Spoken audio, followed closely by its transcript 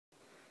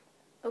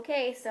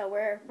Okay, so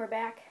we're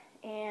back,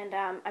 and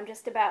I'm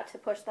just about to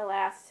push the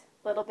last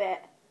little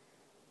bit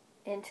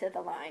into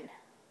the line.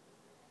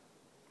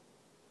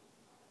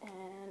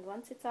 And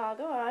once it's all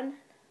gone,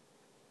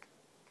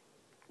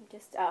 you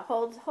just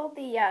hold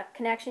the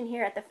connection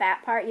here at the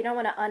fat part. You don't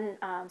want to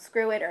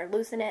unscrew it or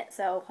loosen it,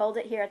 so hold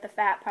it here at the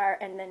fat part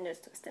and then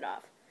just twist it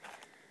off.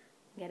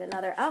 Get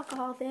another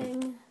alcohol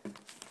thing.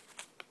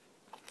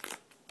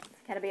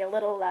 Got to be a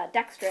little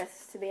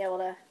dexterous to be able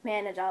to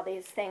manage all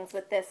these things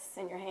with this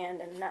in your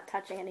hand and not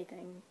touching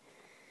anything.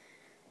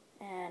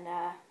 And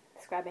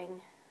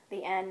scrubbing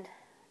the end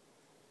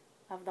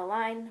of the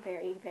line.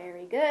 Very,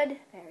 very good.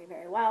 Very,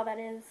 very well, that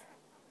is.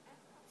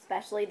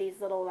 Especially these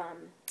little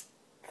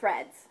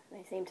threads.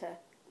 They seem to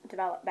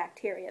develop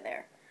bacteria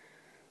there.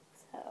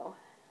 So,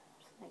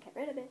 I'm just going to get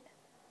rid of it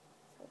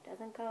so it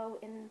doesn't go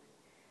in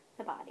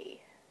the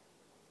body.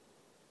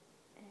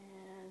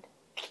 And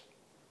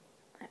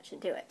that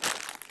should do it.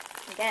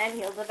 Again,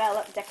 you'll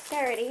develop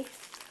dexterity.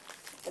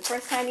 The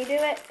first time you do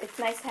it, it's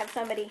nice to have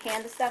somebody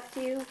hand the stuff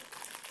to you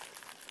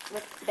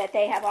that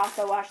they have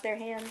also washed their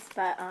hands,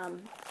 but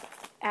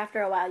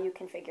after a while you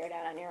can figure it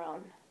out on your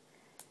own.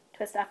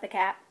 Twist off the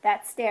cap.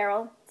 That's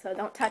sterile, so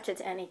don't touch it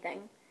to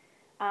anything.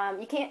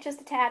 You can't just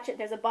attach it.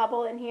 There's a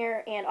bubble in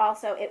here, and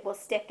also it will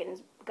stick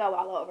and go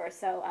all over.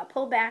 So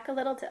pull back a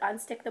little to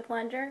unstick the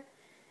plunger,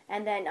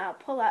 and then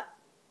pull up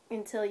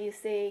until you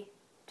see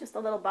just a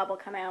little bubble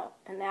come out,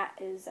 and that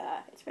is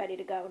it's ready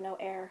to go. No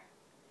air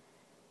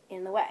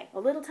in the way. A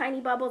little tiny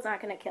bubble's not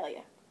going to kill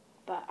you,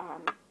 but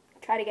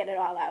try to get it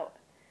all out.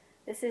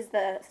 This is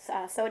the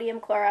sodium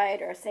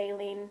chloride or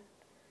saline.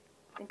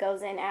 It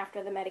goes in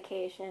after the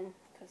medication.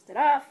 Twist it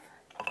off.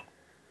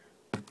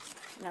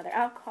 Another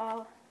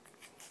alcohol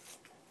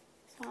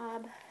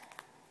swab.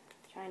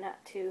 Try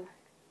not to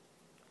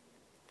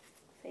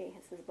see.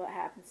 This is what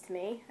happens to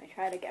me. I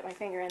try to get my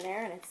finger in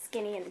there, and it's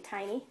skinny and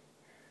tiny.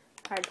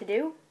 Hard to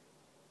do.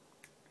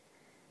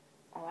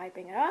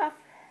 Wiping it off.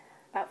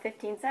 About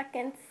 15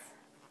 seconds.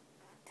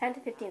 10 to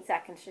 15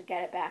 seconds should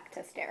get it back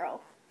to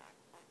sterile.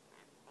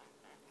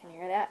 Can you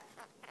hear that?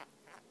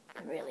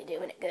 I'm really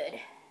doing it good.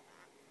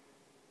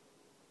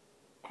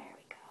 There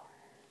we go.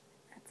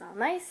 That's all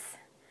nice.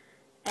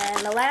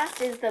 And the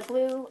last is the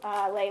blue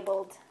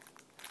labeled.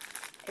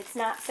 It's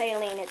not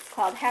saline, it's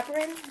called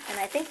heparin, and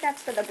I think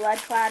that's for the blood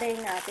clotting,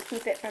 to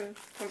keep it from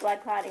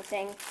blood clotting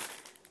thing.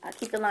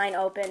 Keep the line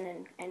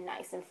open and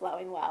nice and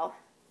flowing well.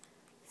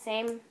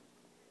 Same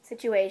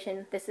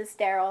situation. This is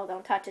sterile.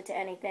 Don't touch it to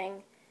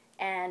anything.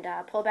 And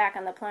pull back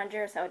on the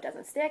plunger so it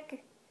doesn't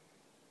stick.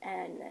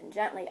 And then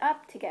gently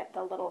up to get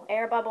the little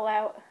air bubble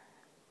out.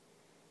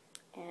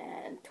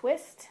 And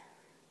twist.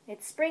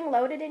 It's spring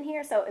loaded in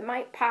here, so it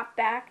might pop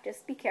back.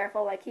 Just be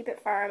careful. Like, keep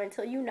it firm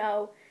until you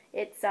know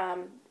it's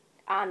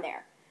on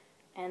there.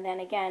 And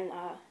then again,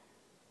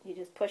 you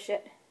just push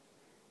it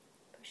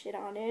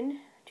on in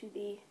to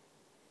the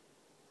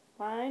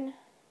line,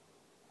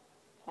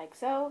 like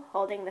so.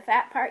 Holding the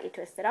fat part, you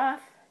twist it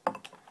off,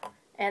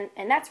 and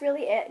that's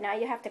really it. Now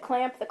you have to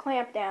clamp the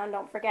clamp down,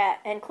 don't forget,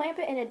 and clamp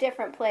it in a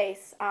different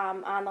place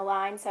on the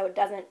line so it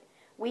doesn't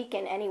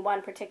weaken any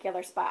one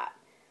particular spot.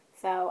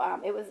 So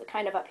it was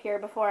kind of up here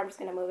before. I'm just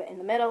going to move it in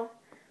the middle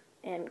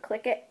and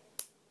click it.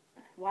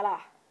 Voila.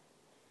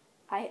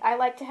 I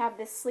like to have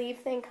this sleeve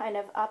thing kind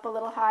of up a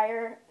little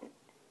higher.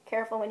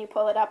 Careful when you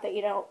pull it up that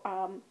you don't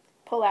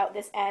pull out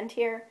this end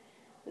here,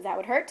 because that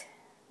would hurt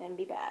and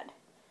be bad.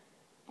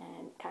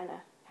 And kind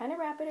of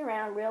wrap it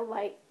around real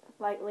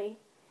lightly,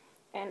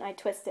 and I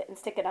twist it and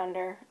stick it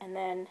under, and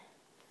then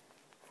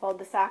fold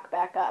the sock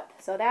back up.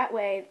 So that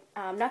way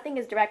nothing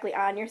is directly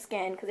on your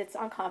skin because it's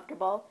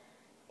uncomfortable,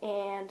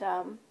 and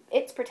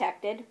it's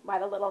protected by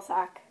the little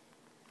sock.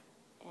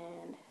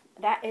 And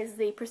that is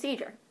the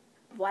procedure.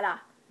 Voila.